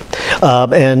yellow.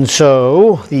 And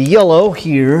so the yellow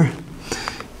here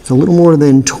is a little more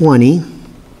than 20.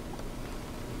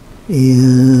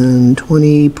 And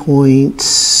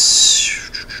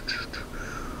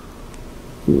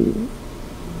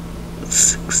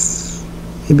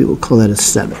 20.6, maybe we'll call that a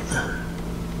 7.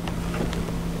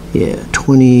 Yeah,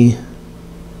 20,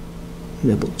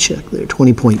 double check there,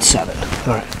 20.7.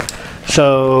 All right,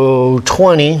 so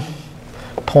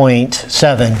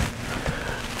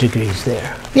 20.7 degrees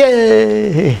there.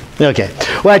 Yay! Okay,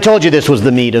 well, I told you this was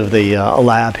the meat of the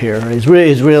lab here, is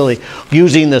really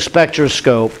using the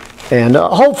spectroscope and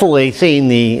hopefully seeing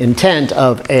the intent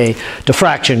of a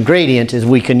diffraction gradient is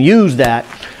we can use that,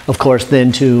 of course,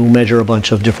 then to measure a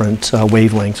bunch of different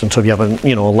wavelengths. And so if you have an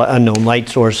unknown light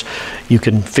source, you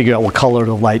can figure out what color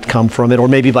the light come from it, or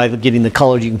maybe by getting the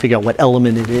colors you can figure out what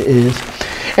element it is.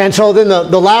 And so then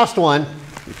the last one,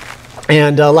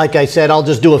 and like I said, I'll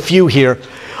just do a few here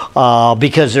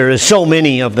because there is so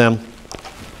many of them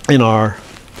in our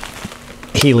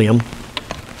helium.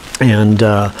 And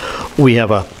we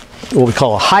have what we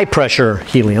call a high pressure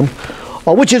helium,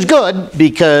 which is good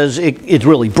because it's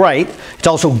really bright. It's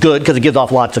also good because it gives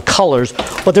off lots of colors,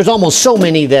 but there's almost so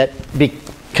many that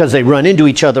because they run into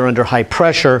each other under high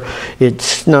pressure,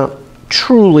 it's not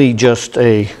truly just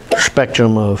a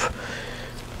spectrum of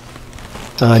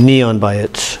neon by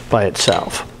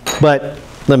itself. But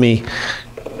let me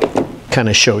kind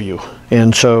of show you.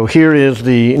 And so here is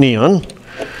the neon.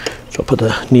 So I'll put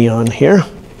the neon here,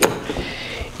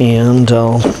 and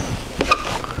I'll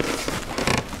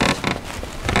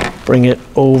bring it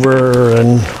over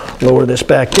and lower this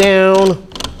back down,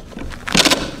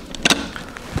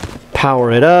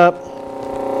 power it up,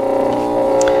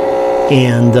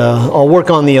 and I'll work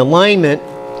on the alignment.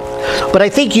 But I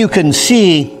think you can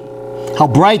see how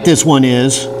bright this one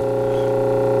is,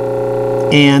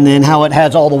 and then how it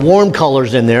has all the warm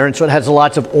colors in there, and so it has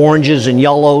lots of oranges and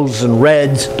yellows and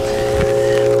reds.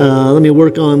 Let me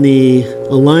work on the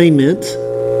alignment.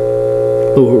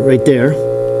 Oh, right there.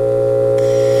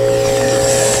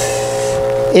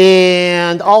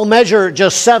 And I'll measure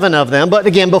just 7 of them. But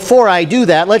again, before I do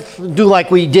that, let's do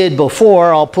like we did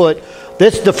before. I'll put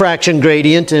this diffraction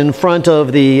gradient in front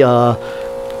of the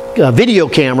video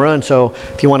camera. And so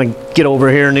if you want to get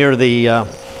over here near the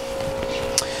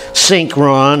sink,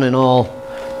 Ron, and I'll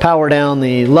power down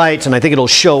the lights, and I think it'll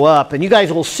show up. And you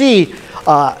guys will see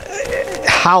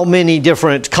how many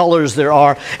different colors there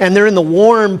are. And they're in the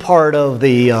warm part of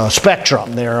the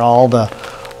spectrum. They're all the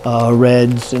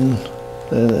reds, and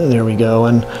there we go.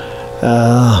 And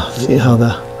see how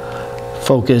the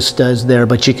focus does there.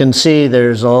 But you can see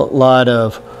there's a lot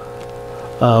of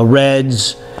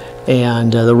reds,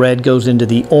 and the red goes into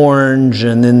the orange,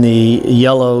 and then the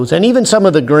yellows, and even some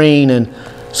of the green. And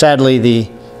sadly, the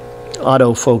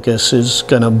autofocus is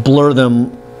going to blur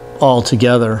them all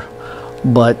together.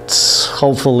 But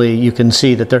hopefully you can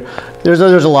see that there's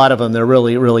a lot of them. They're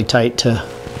really, really tight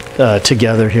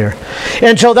together here.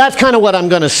 And so that's kind of what I'm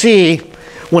going to see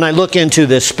when I look into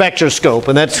this spectroscope.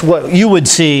 And that's what you would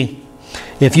see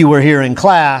if you were here in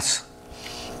class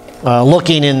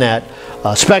looking in that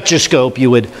spectroscope. You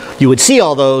would see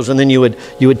all those, and then you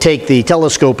would take the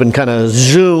telescope and kind of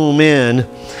zoom in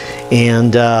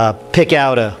and pick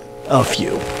out a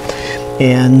few.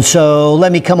 And so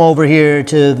let me come over here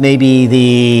to maybe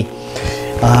the,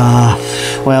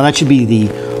 well, that should be the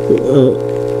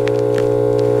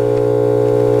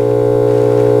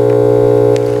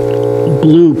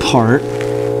blue part,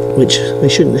 which I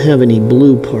shouldn't have any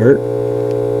blue part.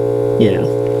 Yeah.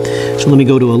 So let me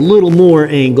go to a little more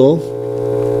angle.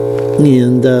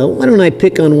 And why don't I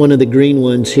pick on one of the green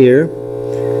ones here?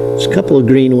 There's a couple of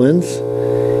green ones.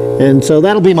 And so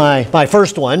that'll be my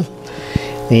first one.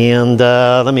 And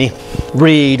let me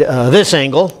read this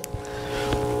angle.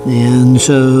 And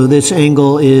so this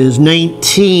angle is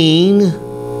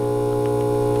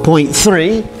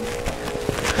 19.3.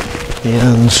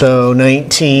 And so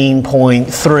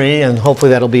 19.3, and hopefully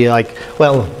that'll be like,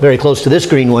 well, very close to this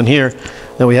green one here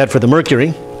that we had for the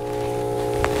Mercury.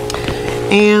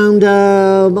 And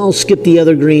I'll skip the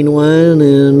other green one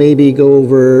and maybe go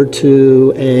over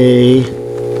to a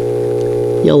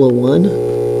yellow one.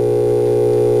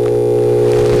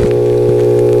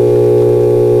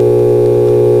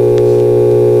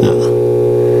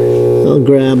 I'll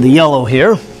grab the yellow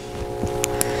here.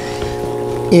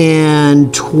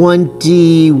 And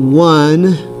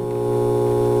 21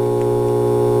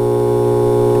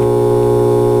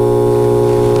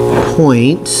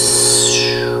 points.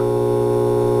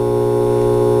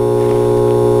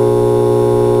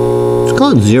 Let's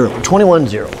call it 0.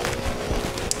 21.0.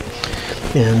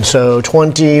 And so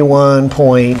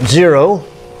 21.0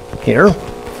 here.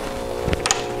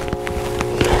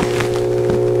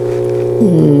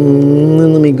 And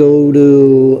then let me go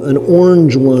to an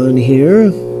orange one here.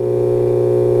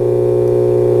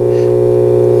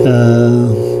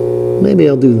 Maybe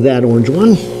I'll do that orange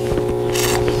one.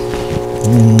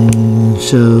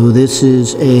 So this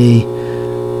is a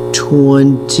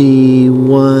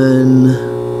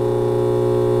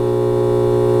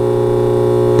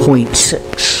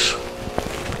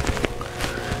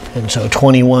 21.6. And so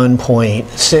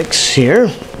 21.6 here.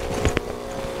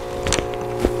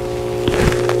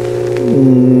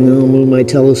 I'll move my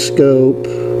telescope a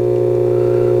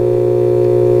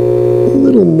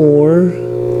little more.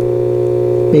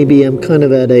 Maybe I'm kind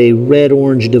of at a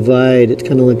red-orange divide. It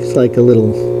kind of looks like a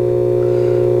little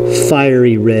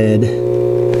fiery red.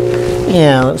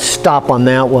 Yeah, let's stop on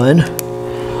that one.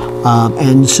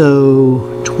 And so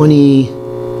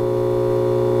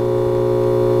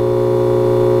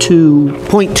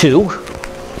 22.2.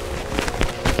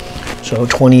 So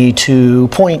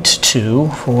 22.2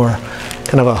 for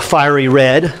kind of a fiery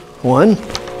red one.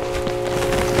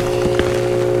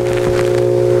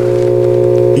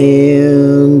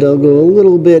 And I'll go a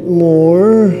little bit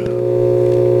more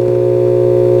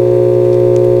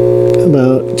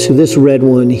about to this red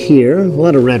one here. A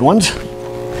lot of red ones.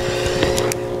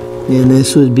 And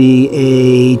this would be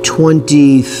a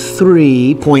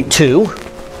 23.2.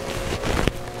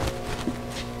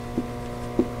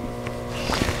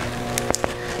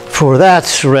 For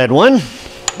that red one.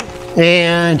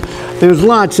 And there's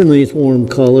lots in these warm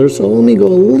colors, so let me go a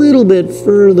little bit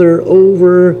further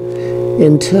over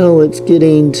until it's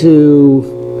getting to,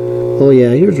 oh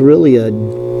yeah, here's really a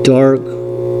dark,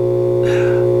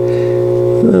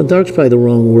 dark's probably the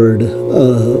wrong word,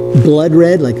 blood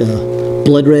red, like a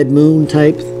blood red moon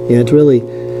type. Yeah, it's really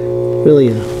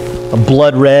a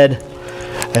blood red.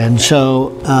 And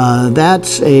so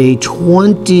that's a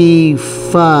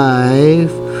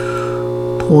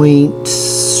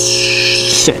 25.6.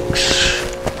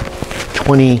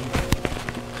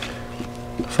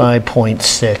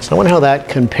 25.6. I wonder how that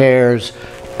compares.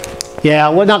 Yeah,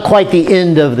 well, not quite the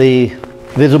end of the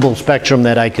visible spectrum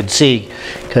that I could see,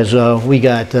 because we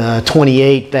got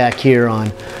 28 back here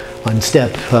on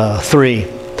step 3.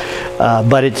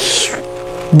 But it's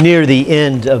near the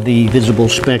end of the visible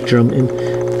spectrum. And I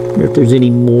wonder if there's any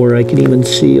more I can even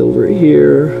see over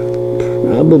here.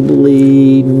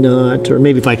 Probably not, or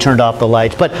maybe if I turned off the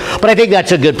lights. But I think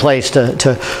that's a good place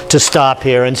to stop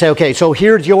here and say, okay, so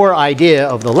here's your idea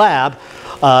of the lab.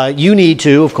 You need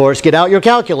to, of course, get out your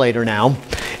calculator now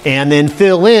and then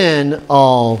fill in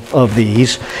all of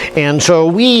these. And so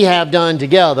we have done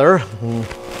together,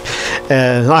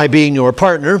 I being your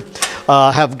partner,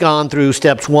 have gone through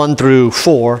steps 1 through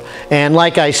 4. And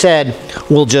like I said,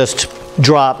 we'll just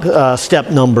drop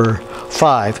step number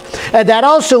 5. And that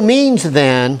also means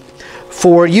then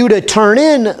for you to turn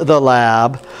in the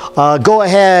lab, go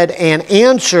ahead and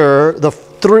answer the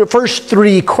first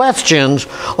 3 questions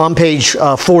on page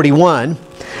 41.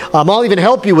 I'll even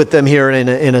help you with them here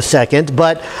in a second,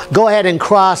 but go ahead and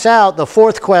cross out the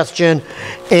 4th question,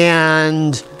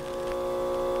 and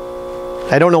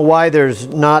I don't know why there's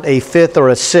not a 5th or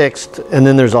a 6th, and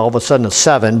then there's all of a sudden a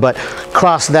 7, but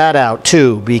cross that out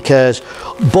too, because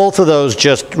both of those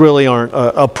just really aren't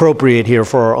appropriate here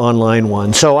for our online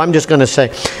one. So I'm just going to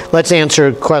say, let's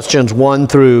answer questions 1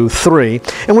 through 3.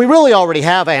 And we really already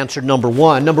have answered number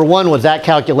 1. Number 1 was that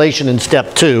calculation in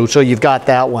step 2, so you've got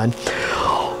that one.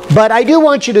 But I do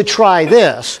want you to try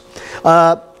this.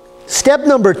 Step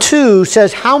number 2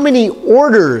 says, how many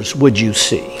orders would you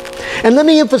see? And let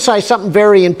me emphasize something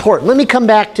very important. Let me come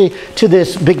back to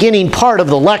this beginning part of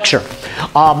the lecture.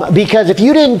 Because if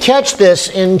you didn't catch this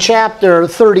in chapter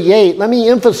 38, let me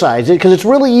emphasize it because it's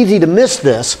really easy to miss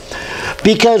this.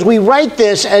 Because we write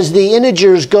this as the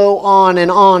integers go on and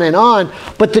on and on.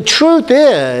 But the truth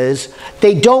is,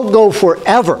 they don't go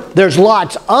forever. There's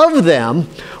lots of them,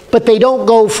 but they don't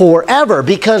go forever.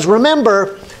 Because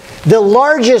remember, the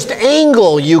largest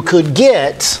angle you could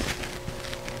get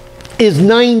is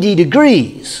 90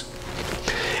 degrees.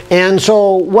 And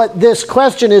so what this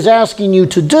question is asking you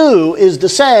to do is to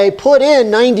say, put in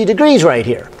 90 degrees right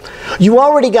here. You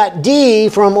already got D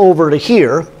from over to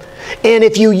here. And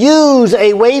if you use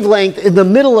a wavelength in the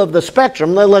middle of the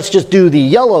spectrum, let's just do the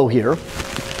yellow here,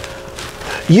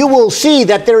 you will see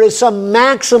that there is some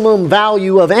maximum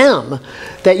value of M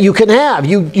that you can have.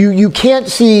 You can't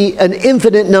see an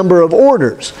infinite number of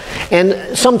orders.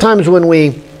 And sometimes when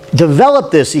we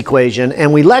develop this equation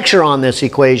and we lecture on this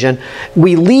equation,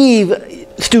 we leave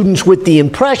students with the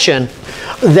impression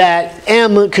that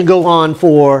M can go on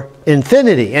for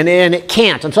infinity, and it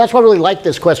can't. And so that's why I really like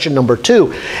this question number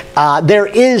 2. There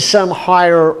is some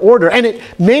higher order, and it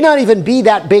may not even be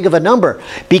that big of a number,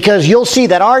 because you'll see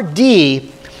that our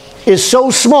D is so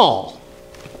small,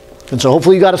 and so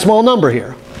hopefully you got a small number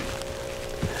here,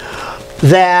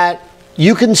 that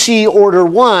you can see order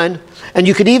 1, and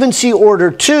you could even see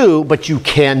order 2, but you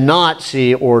cannot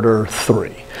see order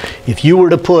 3. If you were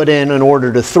to put in an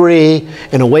order to 3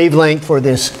 and a wavelength for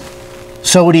this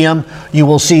sodium, you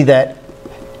will see that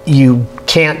you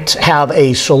can't have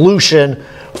a solution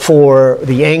for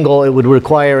the angle. It would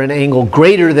require an angle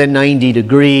greater than 90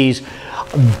 degrees.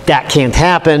 That can't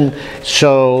happen,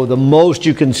 so the most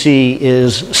you can see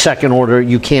is second order.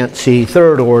 You can't see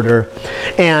third order,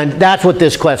 and that's what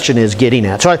this question is getting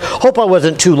at. So I hope I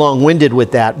wasn't too long-winded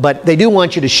with that, but they do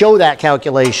want you to show that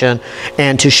calculation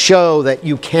and to show that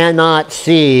you cannot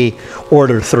see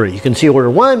order 3. You can see order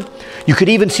 1, you could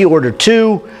even see order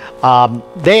 2.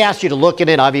 They asked you to look in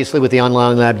it. Obviously with the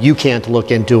online lab you can't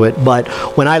look into it, but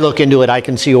when I look into it I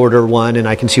can see order 1 and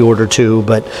I can see order 2,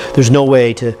 but there's no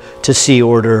way to see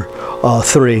order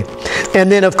 3.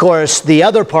 And then of course the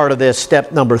other part of this,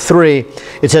 step number 3,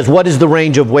 it says what is the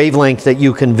range of wavelengths that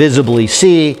you can visibly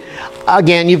see.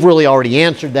 Again, you've really already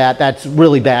answered that. That's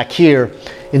really back here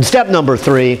in step number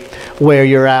 3, where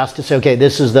you're asked to say, okay,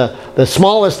 this is the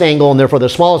smallest angle and therefore the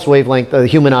smallest wavelength the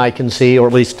human eye can see, or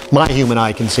at least my human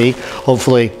eye can see.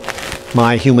 Hopefully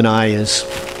my human eye is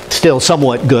still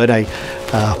somewhat good. I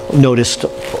noticed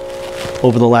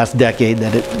over the last decade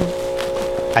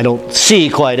that I don't see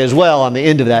quite as well on the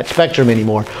end of that spectrum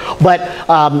anymore, but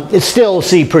it still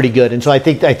see pretty good. And so I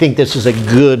think this is a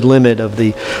good limit of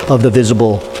the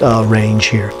visible range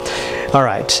here. All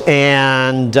right,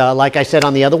 and like I said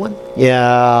on the other one,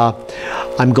 yeah,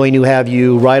 I'm going to have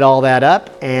you write all that up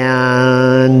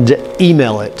and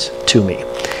email it to me.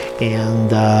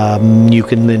 And you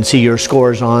can then see your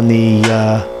scores on the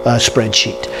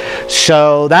spreadsheet.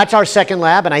 So that's our second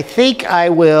lab, and I think I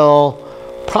will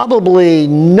probably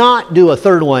not do a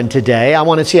third one today. I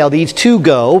want to see how these two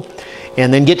go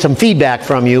and then get some feedback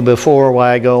from you before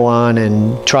I go on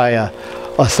and try a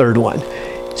third one.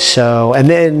 So, and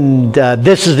then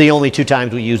this is the only 2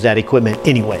 times we use that equipment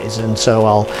anyways, and so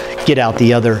I'll get out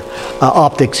the other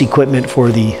optics equipment for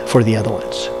the other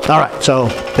ones. All right, so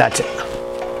that's it.